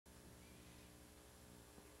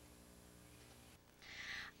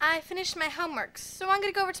I finished my homework, so I'm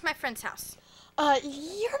gonna go over to my friend's house.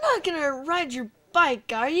 You're not gonna ride your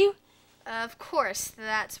bike, are you? Of course,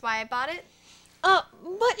 that's why I bought it.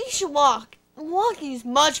 But you should walk. Walking is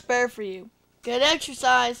much better for you. Good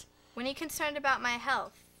exercise. When you're concerned about my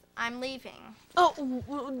health, I'm leaving. Oh,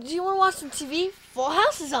 do you want to watch some TV? Full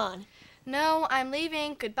House is on. No, I'm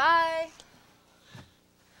leaving. Goodbye.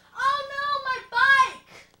 Oh no, my bike!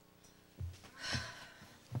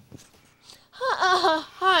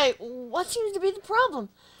 Hi. What seems to be the problem?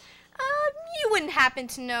 You wouldn't happen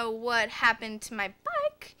to know what happened to my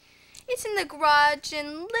bike? It's in the garage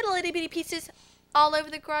in little itty bitty pieces all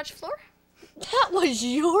over the garage floor. That was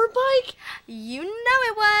your bike? You know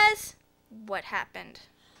it was. What happened?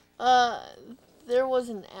 There was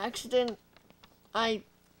an accident. I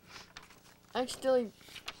accidentally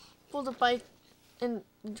pulled the bike in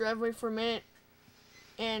the driveway for a minute,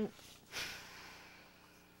 and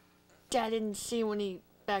Dad didn't see when he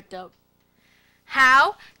backed up.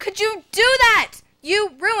 How could you do that?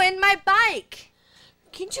 You ruined my bike.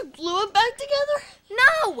 Can't you glue it back together?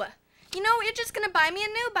 No! You know, you're just going to buy me a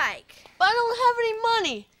new bike. But I don't have any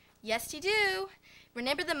money. Yes, you do.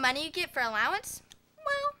 Remember the money you get for allowance?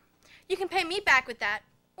 Well, you can pay me back with that,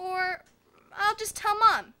 or I'll just tell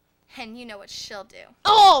Mom, and you know what she'll do.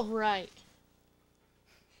 All right.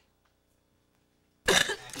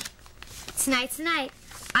 Tonight,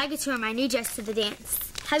 I get to wear my new dress to the dance.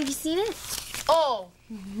 Have you seen it? Oh,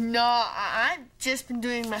 no, I've just been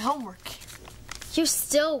doing my homework. You're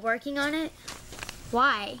still working on it?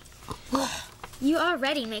 Why? You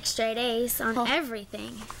already make straight A's on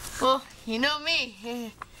everything. Well, you know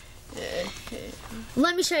me.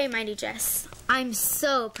 Let me show you my new dress. I'm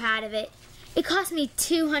so proud of it. It cost me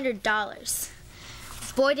 $200.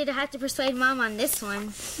 Boy, did I have to persuade Mom on this one.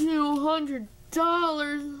 $200?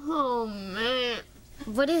 Oh, man.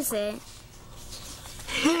 What is it?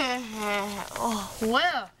 Oh,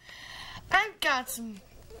 well, I've got some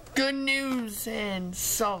good news and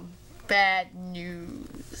some bad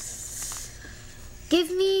news. Give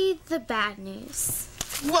me the bad news.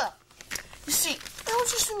 Well, you see, I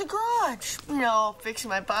was just in the garage, fixing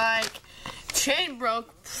my bike. Chain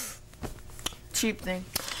broke. Cheap thing.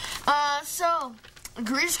 So,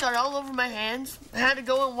 grease got all over my hands. I had to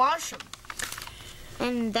go and wash them.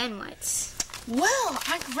 And then what? Well,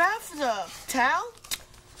 I grabbed the towel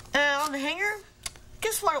on the hanger.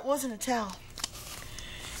 Guess what? It wasn't a towel.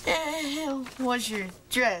 It was your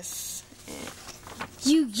dress.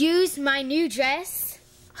 You used my new dress?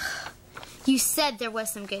 You said there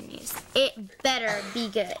was some good news. It better be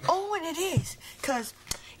good. Oh, and it is. Because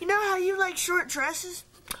you know how you like short dresses?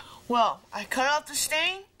 Well, I cut off the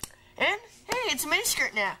stain, and hey, it's a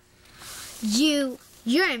miniskirt now.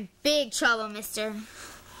 You're in big trouble, mister.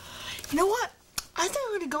 You know what? I think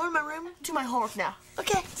I'm going to go in my room and do my homework now.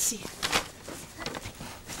 Okay, see ya.